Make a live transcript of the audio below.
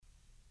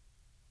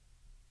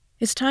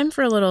It's time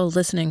for a little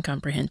listening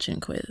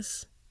comprehension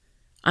quiz.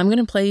 I'm going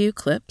to play you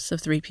clips of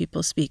 3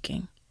 people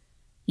speaking.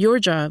 Your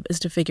job is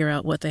to figure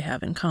out what they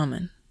have in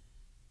common.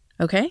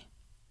 Okay?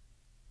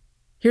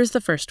 Here's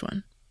the first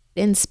one.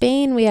 In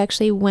Spain, we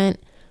actually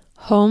went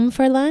home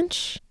for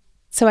lunch,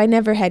 so I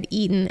never had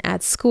eaten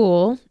at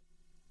school.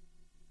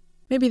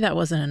 Maybe that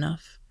wasn't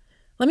enough.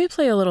 Let me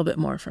play a little bit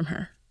more from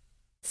her.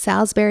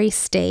 Salisbury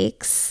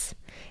steaks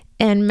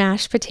and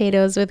mashed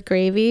potatoes with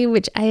gravy,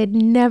 which I had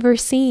never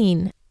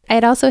seen. I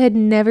had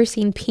never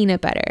seen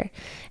peanut butter,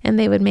 and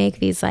they would make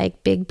these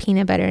like big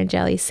peanut butter and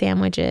jelly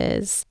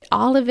sandwiches.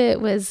 All of it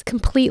was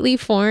completely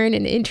foreign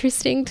and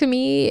interesting to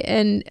me,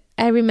 and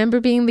I remember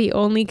being the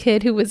only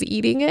kid who was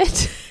eating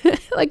it,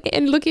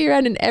 and looking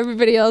around, and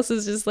everybody else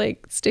is just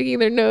like sticking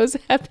their nose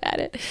up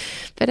at it.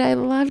 But I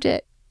loved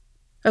it.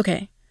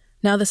 Okay,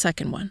 now the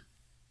second one.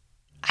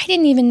 I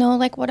didn't even know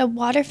what a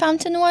water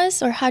fountain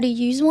was or how to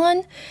use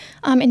one,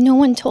 and no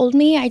one told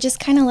me. I just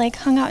kind of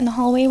hung out in the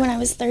hallway when I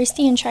was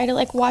thirsty and tried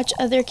to watch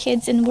other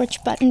kids and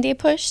which button they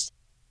pushed.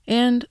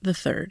 And the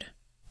third.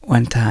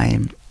 One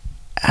time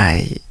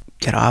I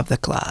got off the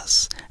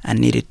class and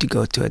needed to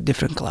go to a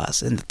different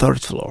class in the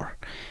 3rd floor,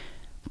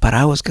 but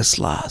I was just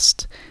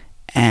lost,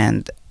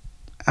 and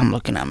I'm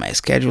looking at my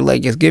schedule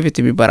just give it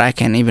to me, but I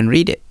can't even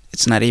read it.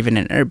 It's not even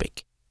in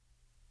Arabic.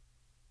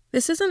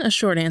 This isn't a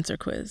short answer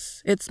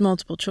quiz. It's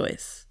multiple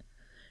choice.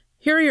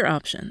 Here are your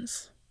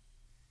options.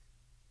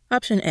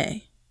 Option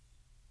A.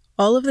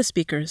 All of the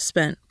speakers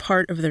spent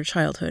part of their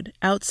childhood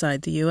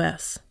outside the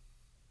U.S.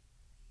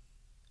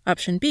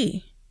 Option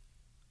B.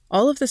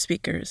 All of the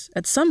speakers,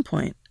 at some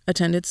point,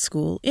 attended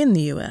school in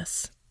the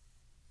U.S.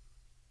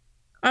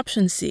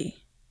 Option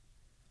C.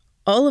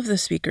 All of the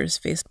speakers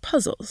faced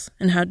puzzles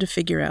and had to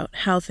figure out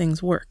how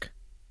things work.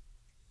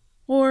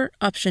 Or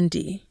Option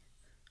D.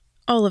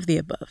 All of the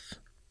above.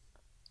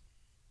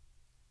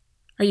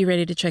 Are you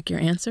ready to check your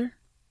answer?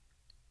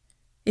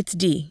 It's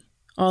D,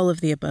 all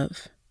of the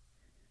above.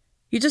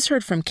 You just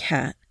heard from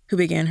Kat, who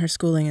began her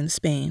schooling in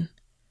Spain,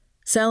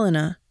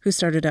 Selena, who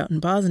started out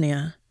in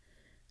Bosnia,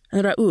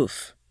 and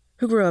Rauf,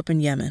 who grew up in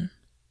Yemen.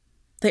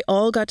 They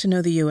all got to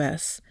know the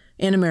U.S.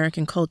 and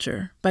American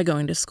culture by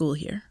going to school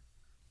here.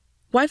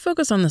 Why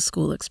focus on the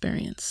school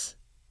experience?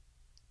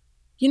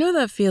 You know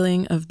that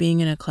feeling of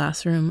being in a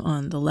classroom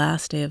on the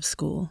last day of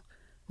school,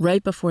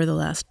 right before the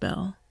last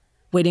bell,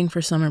 waiting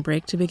for summer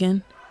break to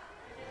begin?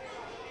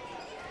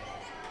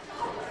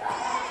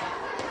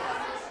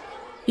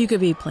 You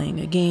could be playing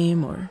a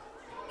game, or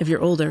if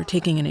you're older,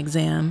 taking an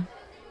exam,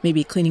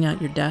 maybe cleaning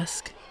out your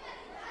desk,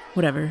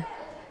 whatever.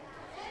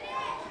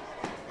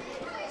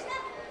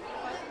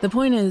 The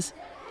point is,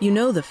 you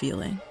know the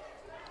feeling.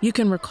 You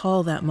can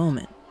recall that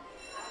moment.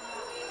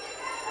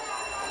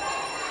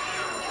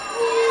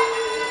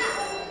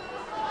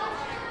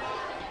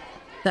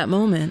 That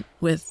moment,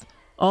 with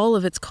all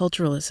of its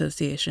cultural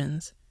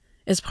associations,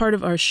 is part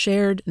of our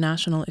shared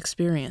national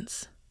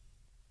experience.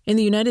 In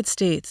the United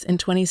States in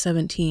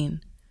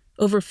 2017,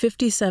 over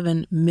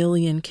 57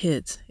 million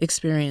kids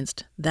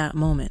experienced that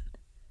moment.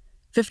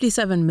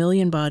 57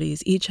 million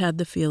bodies each had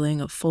the feeling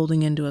of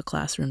folding into a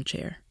classroom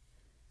chair.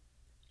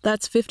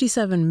 That's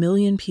 57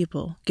 million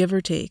people, give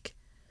or take,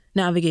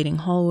 navigating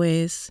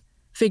hallways,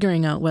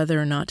 figuring out whether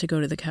or not to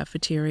go to the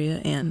cafeteria,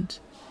 and,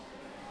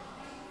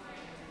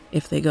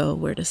 if they go,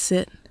 where to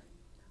sit,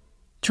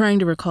 trying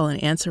to recall an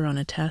answer on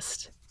a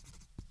test.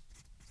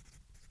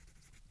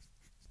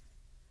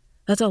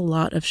 That's a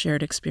lot of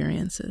shared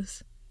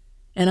experiences.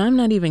 And I'm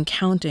not even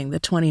counting the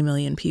 20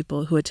 million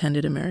people who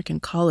attended American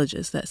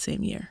colleges that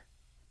same year.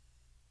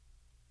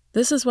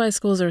 This is why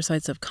schools are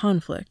sites of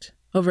conflict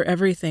over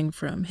everything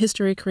from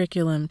history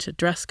curriculum to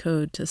dress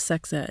code to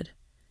sex ed.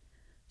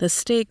 The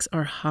stakes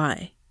are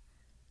high.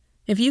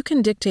 If you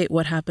can dictate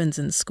what happens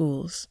in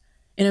schools,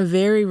 in a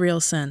very real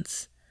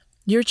sense,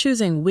 you're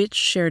choosing which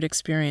shared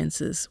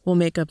experiences will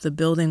make up the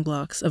building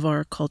blocks of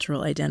our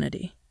cultural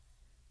identity.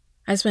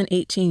 I spent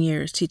 18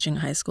 years teaching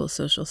high school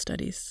social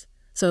studies,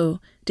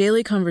 so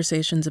daily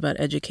conversations about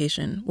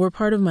education were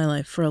part of my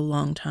life for a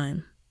long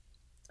time.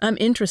 I'm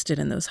interested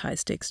in those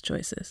high-stakes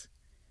choices.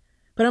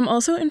 But I'm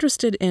also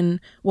interested in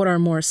what our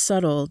more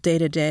subtle,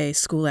 day-to-day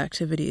school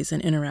activities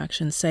and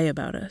interactions say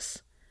about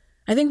us.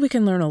 I think we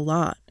can learn a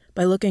lot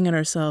by looking at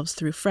ourselves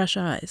through fresh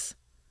eyes.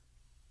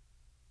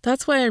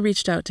 That's why I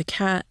reached out to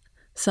Kat,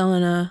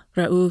 Selena,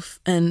 Rauf,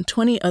 and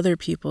 20 other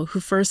people who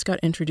first got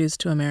introduced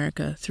to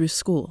America through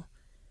school.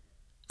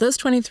 Those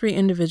 23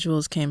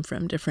 individuals came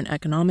from different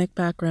economic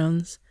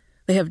backgrounds.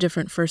 They have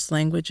different first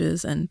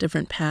languages and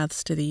different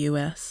paths to the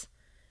U.S.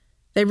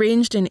 They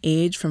ranged in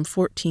age from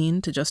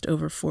 14 to just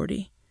over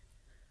 40.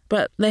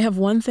 But they have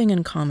one thing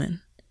in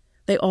common.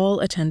 They all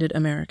attended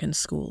American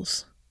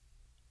schools.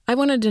 I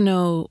wanted to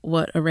know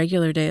what a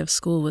regular day of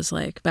school was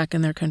like back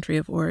in their country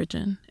of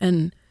origin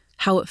and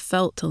how it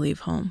felt to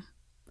leave home.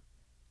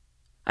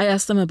 I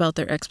asked them about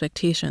their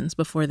expectations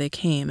before they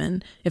came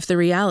and if the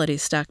reality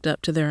stacked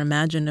up to their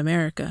imagined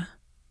America.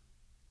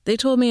 They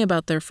told me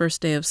about their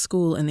first day of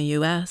school in the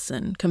U.S.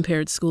 and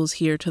compared schools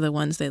here to the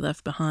ones they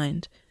left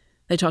behind.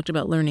 They talked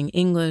about learning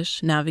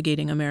English,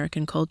 navigating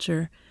American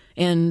culture,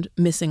 and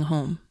missing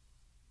home.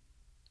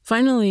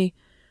 Finally,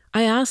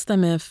 I asked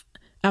them if,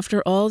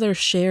 after all their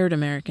shared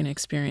American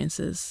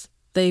experiences,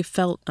 they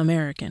felt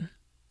American.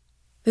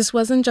 This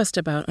wasn't just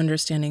about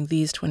understanding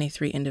these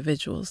 23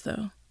 individuals,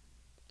 though.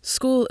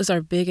 School is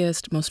our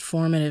biggest, most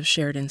formative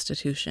shared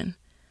institution.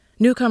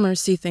 Newcomers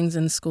see things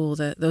in school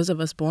that those of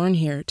us born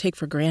here take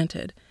for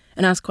granted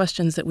and ask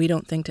questions that we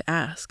don't think to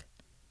ask.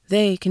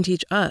 They can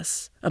teach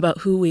us about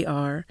who we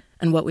are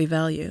and what we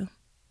value.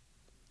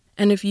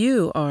 And if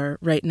you are,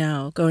 right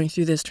now, going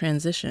through this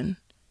transition,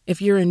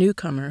 if you're a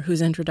newcomer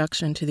whose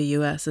introduction to the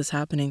U.S. is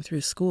happening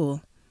through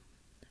school,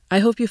 I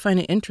hope you find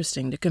it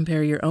interesting to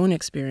compare your own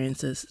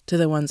experiences to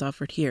the ones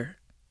offered here.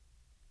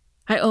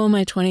 I owe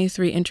my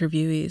 23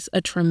 interviewees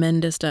a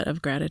tremendous debt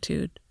of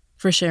gratitude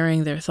for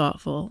sharing their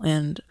thoughtful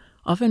and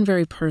often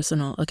very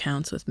personal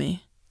accounts with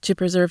me. To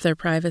preserve their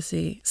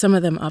privacy, some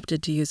of them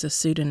opted to use a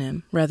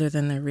pseudonym rather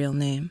than their real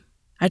name.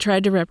 I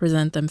tried to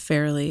represent them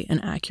fairly and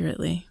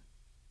accurately.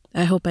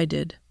 I hope I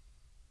did.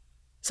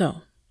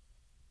 So,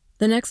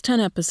 the next 10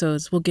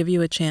 episodes will give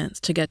you a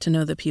chance to get to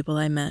know the people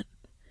I met,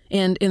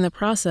 and in the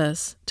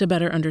process, to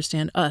better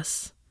understand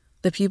us,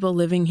 the people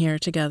living here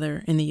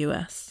together in the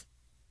U.S.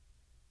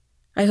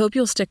 I hope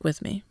you'll stick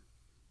with me.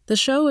 The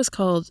show is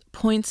called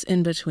Points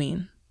in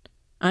Between.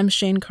 I'm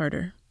Shane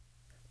Carter.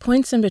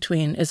 Points in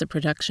Between is a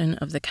production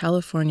of the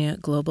California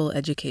Global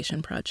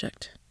Education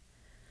Project.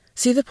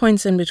 See the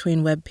Points in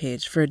Between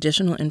webpage for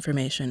additional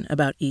information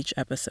about each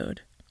episode.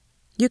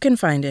 You can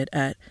find it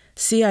at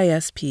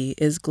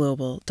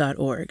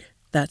cispisglobal.org.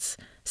 That's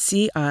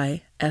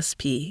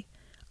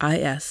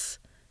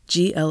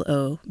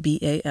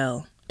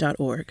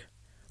cispisglobal.org.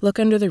 Look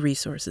under the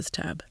Resources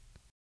tab.